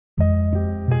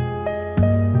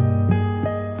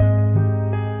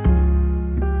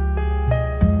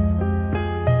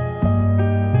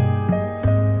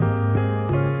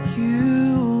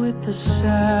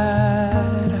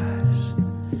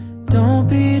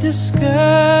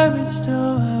discouraged,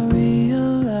 oh, I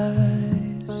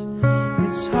realize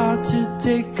it's hard to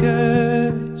take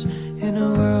courage in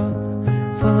a world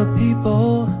full of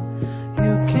people.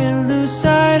 You can lose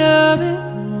sight of it.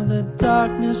 Oh, the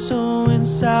darkness so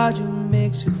inside you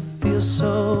makes you feel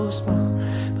so small.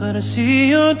 But I see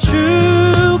your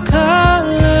true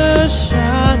colors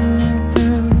shining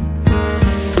through.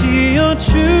 See your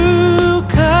true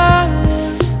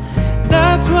colors.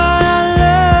 That's why I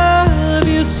love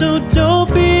you. So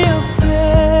don't be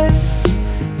afraid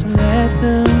to let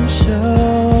them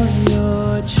show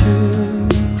your true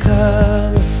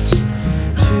colors.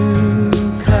 True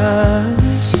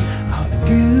colors are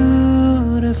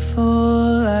beautiful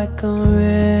like a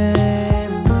rainbow.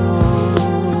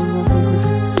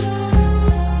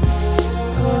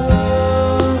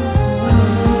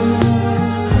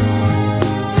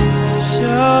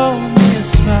 Show me a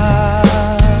smile.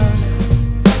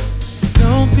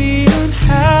 Don't be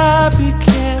unhappy,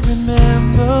 can't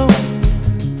remember when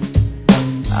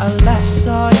I last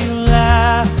saw you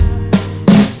laugh.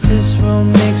 If this world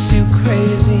makes you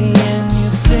crazy and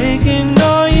you've taken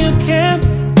all you can,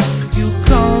 you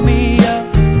call me up,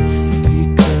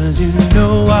 because you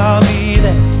know I'll be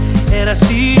there. And I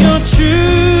see your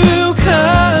true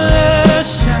colors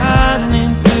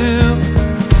shining through.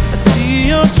 I see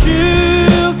your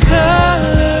true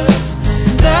colors.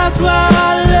 That's why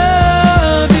I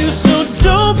love you. So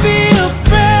don't be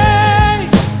afraid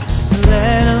to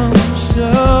let them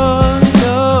show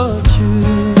your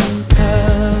true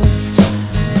colors.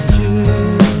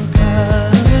 True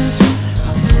colors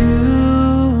are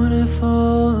beautiful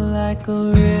like a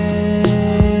rainbow.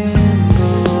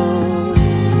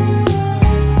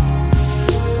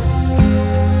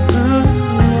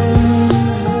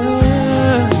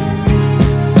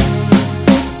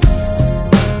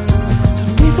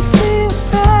 Don't need to be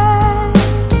afraid.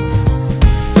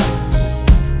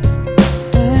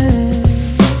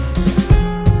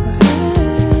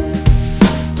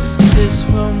 This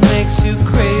world makes you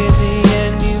crazy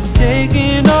and you've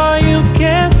taken all you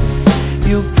can.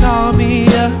 You call me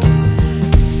up,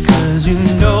 'cause you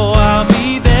know